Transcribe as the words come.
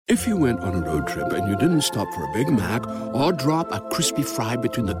If you went on a road trip and you didn't stop for a Big Mac or drop a crispy fry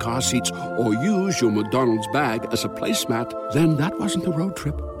between the car seats or use your McDonald's bag as a placemat, then that wasn't a road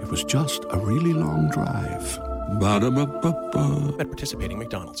trip. It was just a really long drive. Ba-da-ba-ba-ba. At participating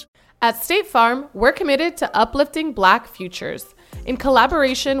McDonald's. At State Farm, we're committed to uplifting Black futures. In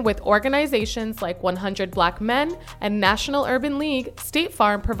collaboration with organizations like 100 Black Men and National Urban League, State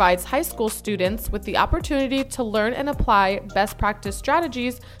Farm provides high school students with the opportunity to learn and apply best practice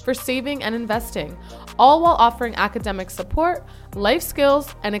strategies for saving and investing, all while offering academic support, life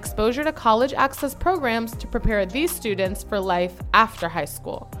skills, and exposure to college access programs to prepare these students for life after high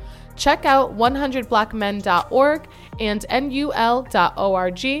school. Check out 100blackmen.org and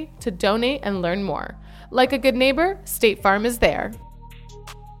nul.org to donate and learn more. Like a good neighbor, State Farm is there.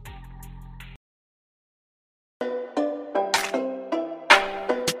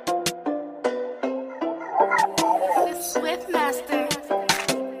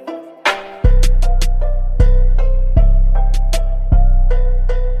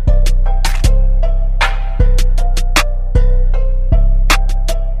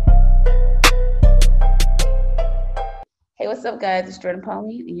 Hey, what's up, guys? It's Jourdin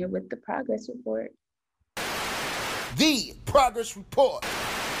Pauline, and you're with the Progress Report. The Progress Report.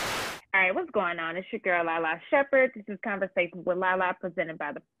 All right, what's going on? It's your girl, Lala Shepherd. This is Conversations with Lala, presented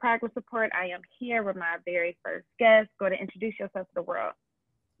by the Progress Report. I am here with my very first guest. Go ahead and introduce yourself to the world.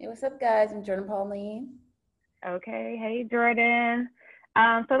 Hey, what's up, guys? I'm Jourdin Pauline. Okay, hey, Jourdin.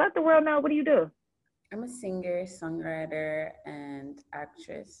 So let the world know, what do you do? I'm a singer, songwriter, and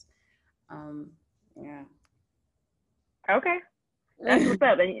actress. Yeah. Okay, that's what's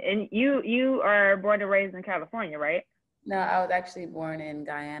up. And you are born and raised in California, right? No, I was actually born in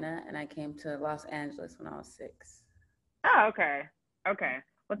Guyana, and I came to Los Angeles when I was 6. Oh, okay. Okay.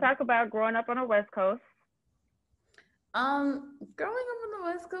 We'll talk about growing up on the West Coast. Growing up on the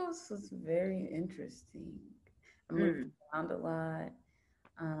West Coast was very interesting. I moved around a lot.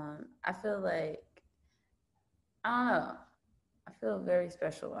 I feel like, I don't know, I feel very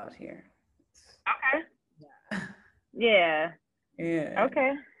special out here. Okay. Yeah. Yeah.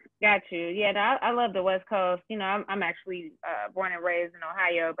 Okay. Got you. Yeah, no, I love the West Coast. You know, I'm actually born and raised in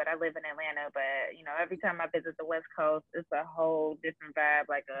Ohio, but I live in Atlanta. But, you know, every time I visit the West Coast, it's a whole different vibe,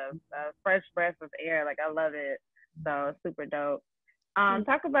 like a fresh breath of air. Like, I love it. So it's super dope.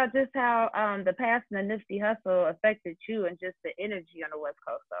 Talk about just how the passing of Nipsey Hussle affected you and just the energy on the West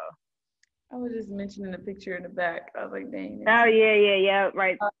Coast, though. I was just mentioning the picture in the back. I was like, dang. Oh, yeah.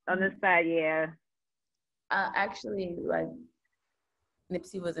 Right on this side, yeah. Actually, like,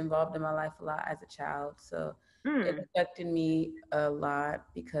 Nipsey was involved in my life a lot as a child, so it affected me a lot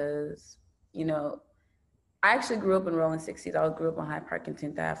because, you know, I actually grew up in Rolling 60s. I grew up on Hyde Park and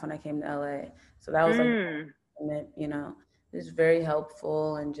 10th Ave when I came to LA, so that was like, you know, it was very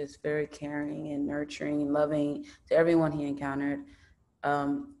helpful and just very caring and nurturing and loving to everyone he encountered.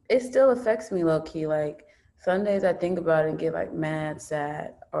 It still affects me low key. Like, some days I think about it and get like mad,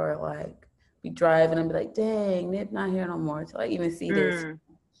 sad, or like be driving and be like, dang, Nip not here no more till I even see this.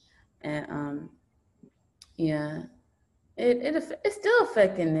 And yeah, it's still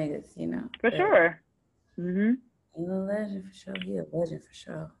affecting niggas, you know. For sure. He's a legend for sure. He a legend for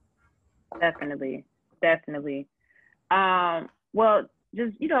sure. Definitely. Well,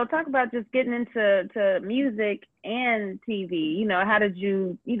 just, you know, talk about just getting into music and TV. You know, how did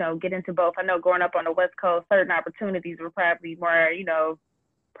you, you know, get into both? I know growing up on the West Coast, certain opportunities were probably more, you know,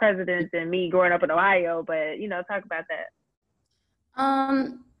 president than me growing up in Ohio, but, you know, talk about that.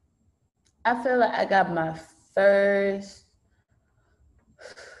 I feel like I got my first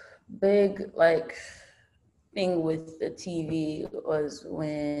big, like, thing with the TV was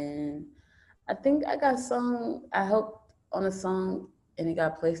when I think I helped on a song and it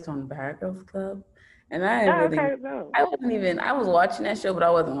got placed on Bad Girls Club. And I was watching that show, but I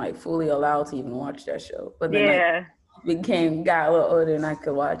wasn't like fully allowed to even watch that show. But then got a little older and I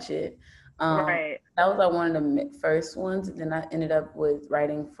could watch it. Right. That was like one of the first ones. And then I ended up with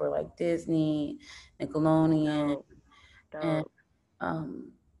writing for like Disney, Nickelodeon, and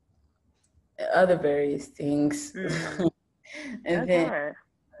other various things. And then, hard.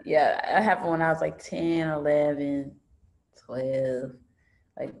 Yeah, I have when I was like 10, 11, 12,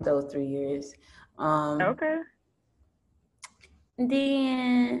 like those 3 years. Okay. And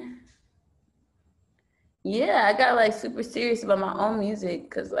then, yeah, I got like super serious about my own music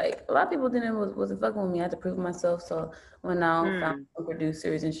because like a lot of people wasn't fucking with me. I had to prove myself. So when I found some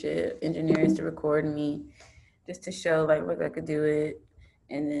producers and shit, engineers to record me, just to show like look I could do it.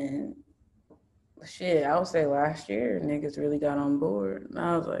 And then shit, I would say last year niggas really got on board. And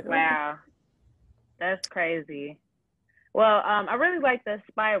I was like, wow, that's crazy. Well, I really like the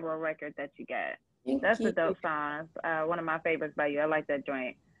Spiral record that you got. Thank That's a you. dope song. One of my favorites by you. I like that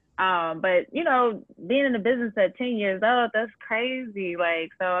joint. But being in the business at 10 years old, that's crazy.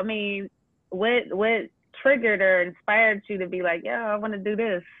 Like, so I mean, what triggered or inspired you to be like, yeah, I want to do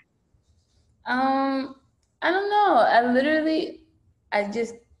this? I don't know. I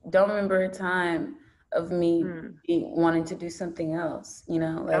just don't remember a time of me wanting to do something else.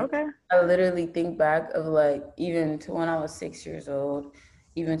 Like Okay. I literally think back of like even to when I was 6 years old,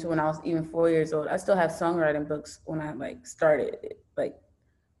 even to when I was even 4 years old. I still have songwriting books when I like started it, like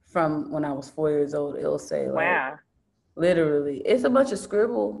from when I was 4 years old. It'll say like Wow. literally, it's a bunch of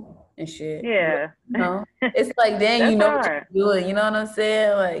scribble and shit. Yeah. It's like then you That's know what hard. you're doing. You know what I'm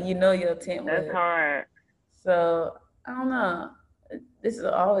saying? Like your That's template. hard. So I don't know. This has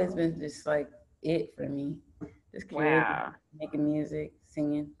always been just like it for me. Just creating, Wow. making music,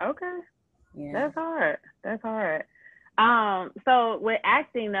 singing. Okay. Yeah. That's hard. That's hard. So with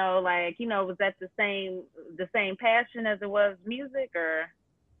acting though, like, was that the same passion as it was music, or?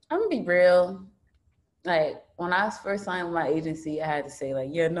 I'm gonna be real. Like when I first signed with my agency, I had to say like,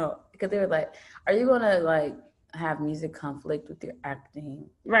 yeah, no, because they were like, "Are you gonna like have music conflict with your acting?"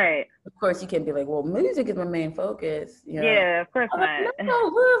 Right. Of course, you can't be like, "Well, music is my main focus." Yeah, of course I'm not. like,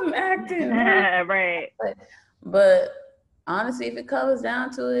 no, I'm acting. Right. But honestly, if it comes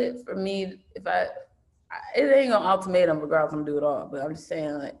down to it, for me, it ain't gonna ultimatum regardless. I'm gonna do it all. But I'm just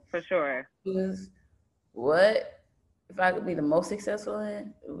saying, like, For sure. choose what if I could be the most successful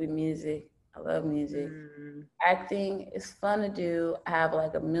in, it would be music. I love music. Acting is fun to do. I have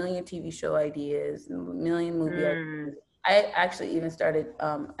like a million TV show ideas, a million movie ideas. I actually even started.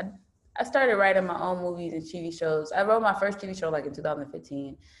 I started writing my own movies and TV shows. I wrote my first TV show like in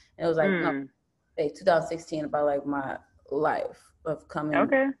 2015, and it was like no, 2016 about like my life of coming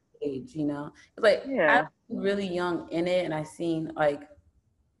of age. It's like I was really young in it, and I seen like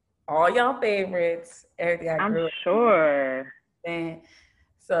all y'all favorites, everything I grew up. I'm sure.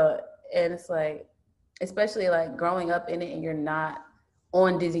 And it's like, especially like growing up in it and you're not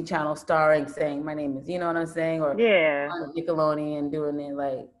on Disney Channel starring saying my name is, you know what I'm saying? Or on Nickelodeon doing it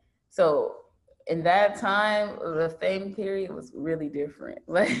like, so in that time, the fame period was really different.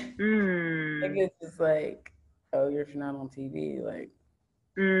 Like, it's just like, oh, you're not on TV. Like,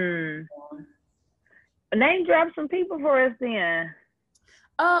 name drop some people for us then.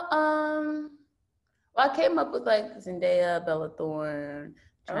 Well, I came up with like Zendaya, Bella Thorne,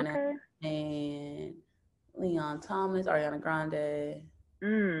 China, and Leon Thomas, Ariana Grande.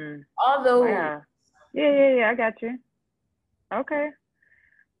 All those. Wow. Yeah, I got you. Okay.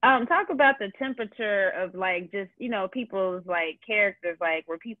 Talk about the temperature of like just, people's like characters. Like,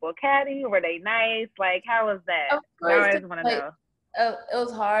 were people catty? Were they nice? Like, how was that? I always want to know. It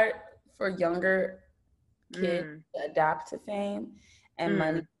was hard for younger kids to adapt to fame and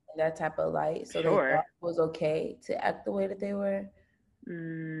money and that type of light. So they thought it was okay to act the way that they were.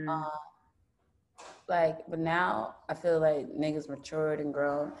 But now I feel like niggas matured and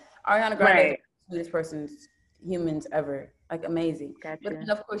grown. Ariana Grande is the sweetest person humans ever. Like, amazing. Gotcha. But then,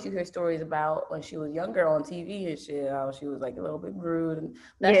 of course, you hear stories about when she was younger on TV and shit, how she was like a little bit rude. And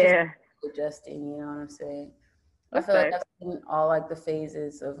that's just adjusting, you know what I'm saying? I feel like I've seen all like the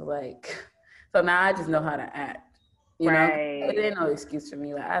phases of like, so now I just know how to act. You know, it ain't no excuse for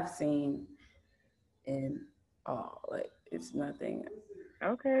me. Like, I've seen in all, like, it's nothing.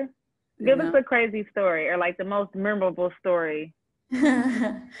 Okay. Give us a crazy story or like the most memorable story.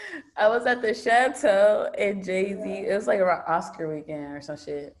 I was at the Chateau and Jay-Z, it was like around Oscar weekend or some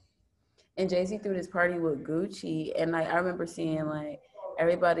shit. And Jay-Z threw this party with Gucci. And like, I remember seeing like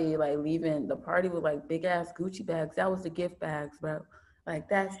everybody like leaving the party with like big ass Gucci bags. That was the gift bags, bro.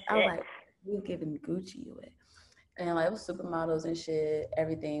 Like I was like, we were giving Gucci away. And like, it was supermodels and shit,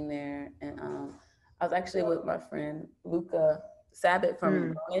 everything there. And I was actually with my friend Luca Sabbath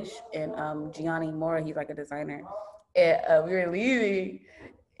from Greenwich and Gianni Mora, he's like a designer. And we were leaving,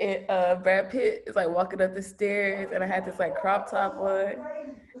 and Brad Pitt is like walking up the stairs, and I had this like crop top on,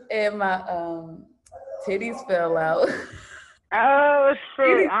 and my titties fell out. Oh,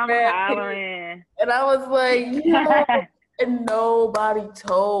 shoot, I'm hollering. And I was like, yo, and nobody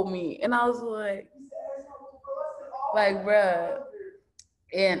told me. And I was like, bruh.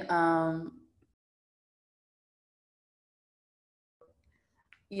 And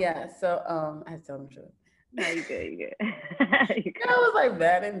yeah, so I had to tell him the truth. No, you good. I was like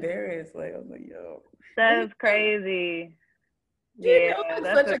that embarrassed. Like, I was like, yo. That's crazy. Yeah, it's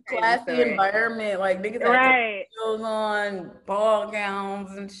such a classy environment. Like, niggas had clothes on, ball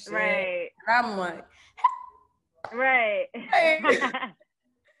gowns and shit. Right. And I'm like, right. Hey.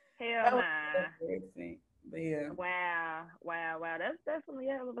 Hell nah. But yeah. Wow. That's definitely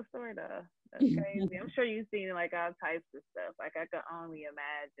a hell of a story, though. That's crazy. I'm sure you've seen like all types of stuff. Like I could only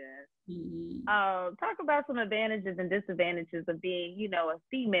imagine. Talk about some advantages and disadvantages of being, a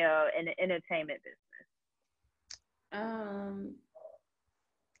female in the entertainment business.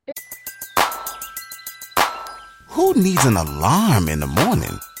 Who needs an alarm in the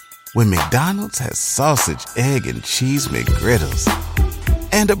morning when McDonald's has sausage, egg, and cheese McGriddles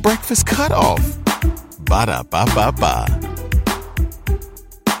and a breakfast cutoff? Ba-da-ba-ba-ba.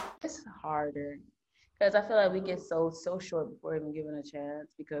 It's harder because I feel like we get so short before even given a chance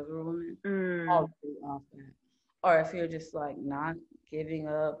because we're women. All off that. Or if you're just like not giving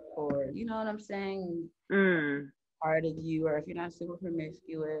up, or you know what I'm saying, part of you, or if you're not super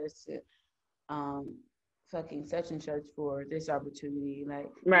promiscuous, fucking such and such for this opportunity, like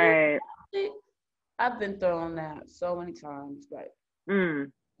right. I've been thrown that so many times, like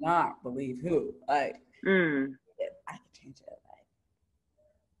not believe who, like I can change it, like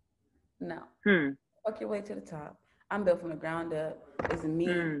no, work your way to the top. I'm built from the ground up. It's me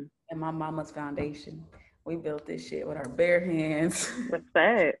and my mama's foundation. We built this shit with our bare hands.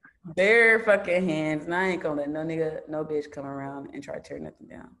 Respect. Bare fucking hands. And I ain't gonna let no nigga, no bitch come around and try to tear nothing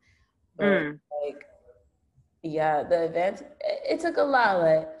down. But like, yeah, the event, it took a lot.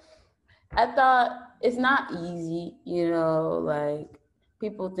 Like, I thought it's not easy, like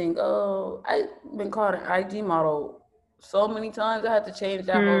people think, oh, I've been called an IG model so many times. I had to change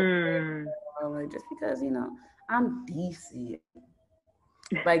that whole thing. Just because, I'm decent.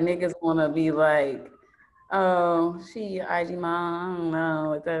 Like niggas wanna be like, oh, she IG mom,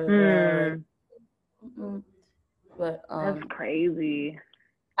 I don't know. But that's crazy.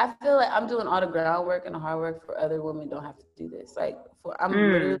 I feel like I'm doing all the groundwork and the hard work for other women don't have to do this. Like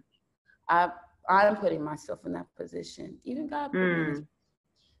I'm putting myself in that position. Even God put me in this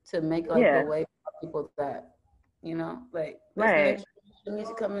to make like a way for people that, like right. The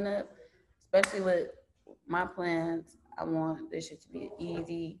music coming up, especially with my plans. I want this shit to be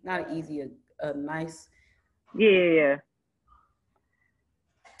a nice. Yeah.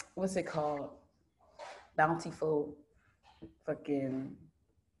 What's it called? Bountiful fucking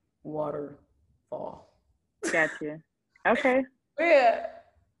waterfall. Gotcha. Okay. Yeah.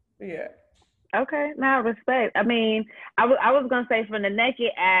 Okay. Now respect. I mean, I was gonna say from the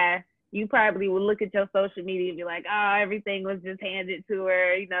naked eye, you probably would look at your social media and be like, oh, everything was just handed to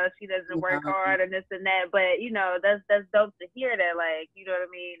her. She doesn't work hard and this and that. But that's dope to hear that. Like, you know what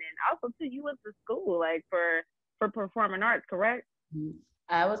I mean. And also too, you went to school like for performing arts, correct?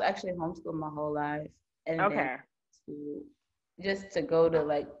 I was actually homeschooled my whole life, and okay. Just to go to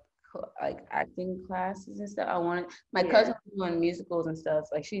like acting classes and stuff. I wanted my cousin was doing musicals and stuff.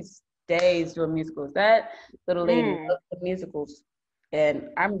 Like she stays doing musicals. That little lady loves the musicals, and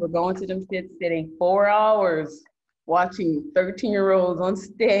I remember going to them shit, sitting 4 hours watching 13-year-olds on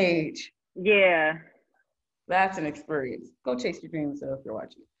stage. Yeah, that's an experience. Go chase your dreams though if you're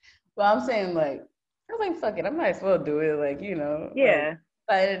watching. But I'm saying like. I was like, fuck it, I might as well do it. Like, Yeah.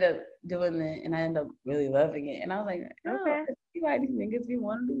 Like, I ended up doing it and I ended up really loving it. And I was like, I see why these niggas be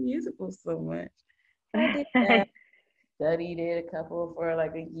wanting to do musicals so much. I did that. Studied it a couple for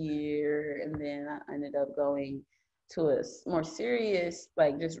like a year. And then I ended up going to a more serious,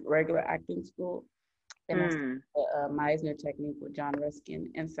 like just regular acting school. And I studied the Meisner technique with John Ruskin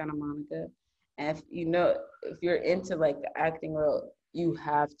in Santa Monica. And if you're into like the acting world, you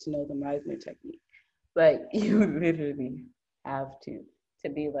have to know the Meisner technique. Like you literally have to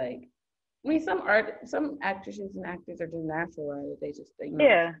be like. I mean, some actresses and actors are just natural at it. They just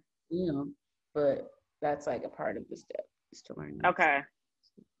But that's like a part of the step is to learn. Okay.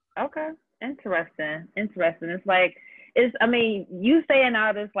 Interesting. It's like I mean, you saying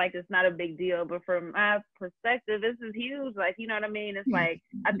all this like it's not a big deal, but from my perspective, this is huge. Like, you know what I mean? It's like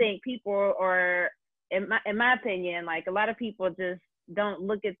I think people are, in my opinion, like a lot of people just don't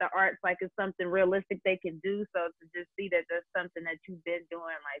look at the arts like it's something realistic they can do. So to just see that there's something that you've been doing,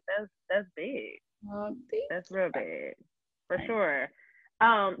 like that's big. That's real big, for sure.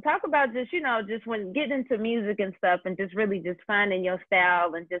 Talk about just when getting into music and stuff, and just really just finding your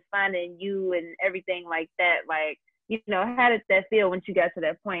style and just finding you and everything like that. Like, how did that feel once you got to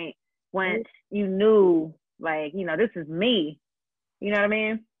that point once you knew, like, this is me? You know what I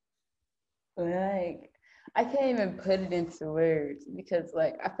mean? Like, I can't even put it into words because,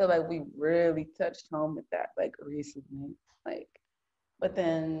 like, I feel like we really touched home with that, like, recently. Like, but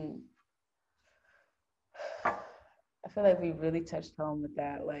then I feel like we really touched home with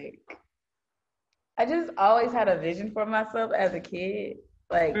that. Like, I just always had a vision for myself as a kid.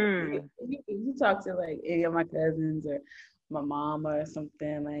 Like, if you talk to, like, any of my cousins or my mom or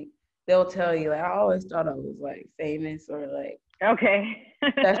something, like, they'll tell you, like, I always thought I was like famous or like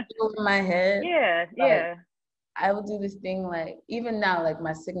special in my head. Yeah, like, yeah. I would do this thing like, even now, like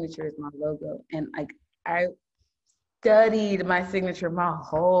my signature is my logo, and like I studied my signature my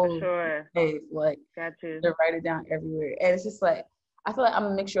whole life, like to write it down everywhere. And it's just like, I feel like I'm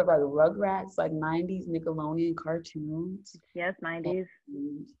a mixture of like Rugrats, like 90s Nickelodeon cartoons. Yes, 90s.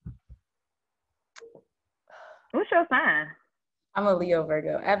 What's your sign? I'm a Leo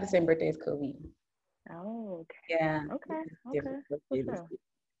Virgo. I have the same birthday as Kobe. Oh, okay. Yeah. Okay.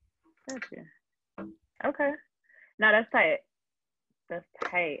 Gotcha. Okay. No, that's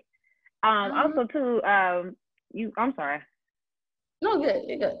tight. Also too, I'm sorry. No, good.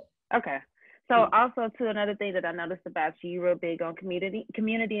 You're good. Okay. So also too, another thing that I noticed about you, you're real big on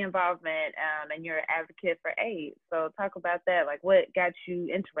community involvement, and you're an advocate for AIDS. So talk about that. Like, what got you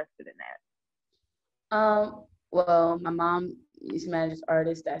interested in that? Well, my mom used to manage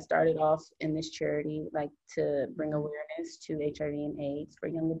artists that started off in this charity, like to bring awareness to HIV and AIDS for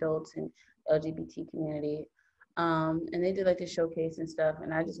young adults and LGBT community. And they did like a showcase and stuff,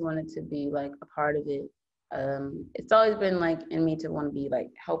 and I just wanted to be like a part of it. It's always been like in me to want to be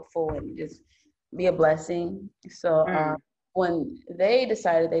like helpful and just be a blessing. So when they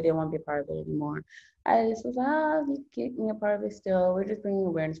decided they didn't want to be a part of it anymore, I just was like, you get me a part of it still. We're just bringing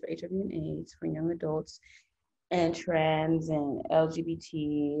awareness for HIV and AIDS for young adults and trans and LGBT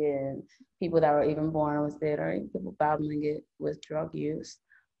and people that were even born with it, or people battling it with drug use.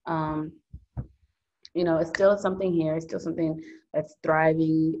 You know, it's still something here. It's still something that's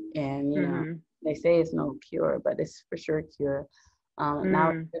thriving, and you know, they say it's no cure, but it's for sure a cure. Now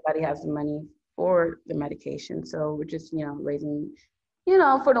everybody has the money for the medication, so we're just, you know, raising, you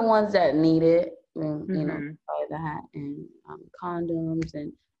know, for the ones that need it, and, you know, buy that, and condoms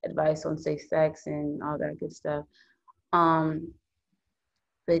and advice on safe sex and all that good stuff.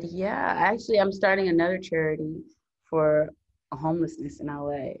 But yeah, actually, I'm starting another charity for homelessness in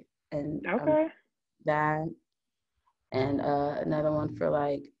LA, and that, and another one for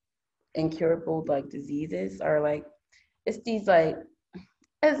like incurable like diseases, or like it's these like,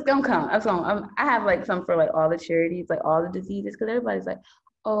 it's gonna come. I have like some for like all the charities, like all the diseases, because everybody's like,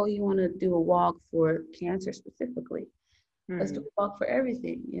 oh, you want to do a walk for cancer specifically? Let's do a walk for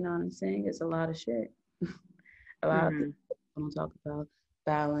everything. You know what I'm saying? It's a lot of shit. A lot of people don't talk about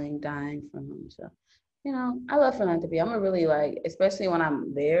battling, dying from them. So, you know, I love philanthropy. I'm a really like, especially when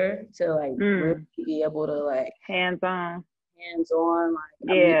I'm there, to like really be able to like hands-on,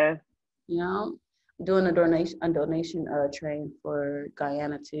 like, yeah. You know, I'm doing a donation train for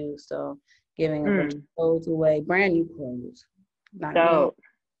Guyana too. So giving a bunch of clothes away, brand new clothes, not new,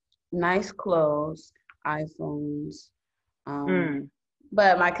 nice clothes, iPhones.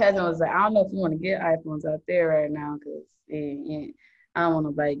 But my cousin was like, I don't know if you want to get iPhones out there right now, because I don't want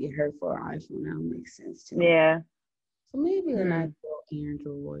nobody to get hurt for an iPhone. That don't make sense to me. Yeah. So maybe a nice little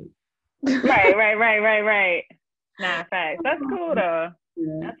Android. Right. Nah, facts. That's cool though.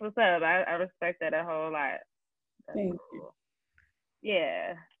 Yeah. That's what's up. I respect that a whole lot. Thank you.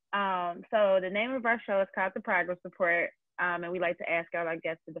 Yeah. So the name of our show is called The Progress Report. And we like to ask our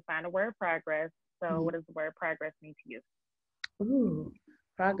guests to define the word progress. So what does the word progress mean to you? Ooh,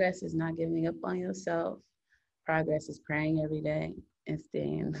 progress is not giving up on yourself. Progress is praying every day and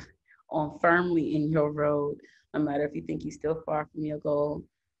staying on firmly in your road, no matter if you think you're still far from your goal.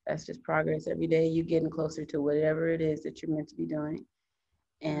 That's just progress. Every day you're getting closer to whatever it is that you're meant to be doing.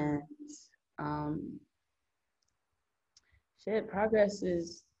 And progress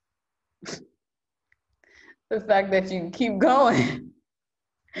is the fact that you keep going.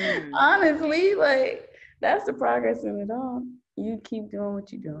 Honestly, like, that's the progress in it all. You keep doing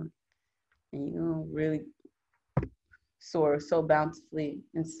what you're doing, and you're gonna really soar so bountifully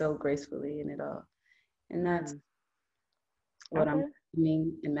and so gracefully in it all. And that's what I'm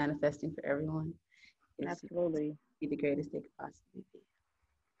doing and manifesting for everyone. Absolutely. Be the greatest they could possibly be.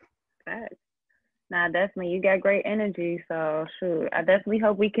 Facts. Nah, definitely. You got great energy. So, shoot, I definitely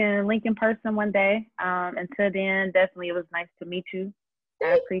hope we can link in person one day. Until then, definitely it was nice to meet you.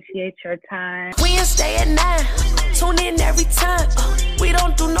 I appreciate your time. Wednesday at 9. Tune in every time. We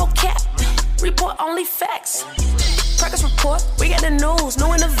don't do no cap. Report only facts. Progress report. We got the news,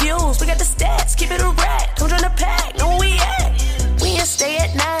 no interviews. We got the stats. Keep it a rack. Come join the pack. Know where we at. Wednesday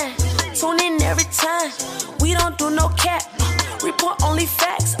at 9. Tune in every time. We don't do no cap. Report only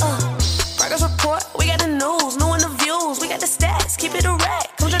facts. Progress report. We got the news, no interviews. We got the stats. Keep it a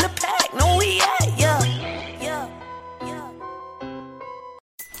rack. Come join the pack. Know where we at. Yeah.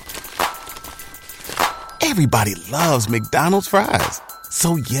 Everybody loves McDonald's fries.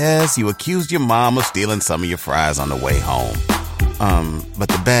 So yes, you accused your mom of stealing some of your fries on the way home. But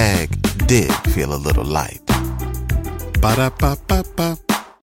the bag did feel a little light. Ba-da-ba-ba-ba.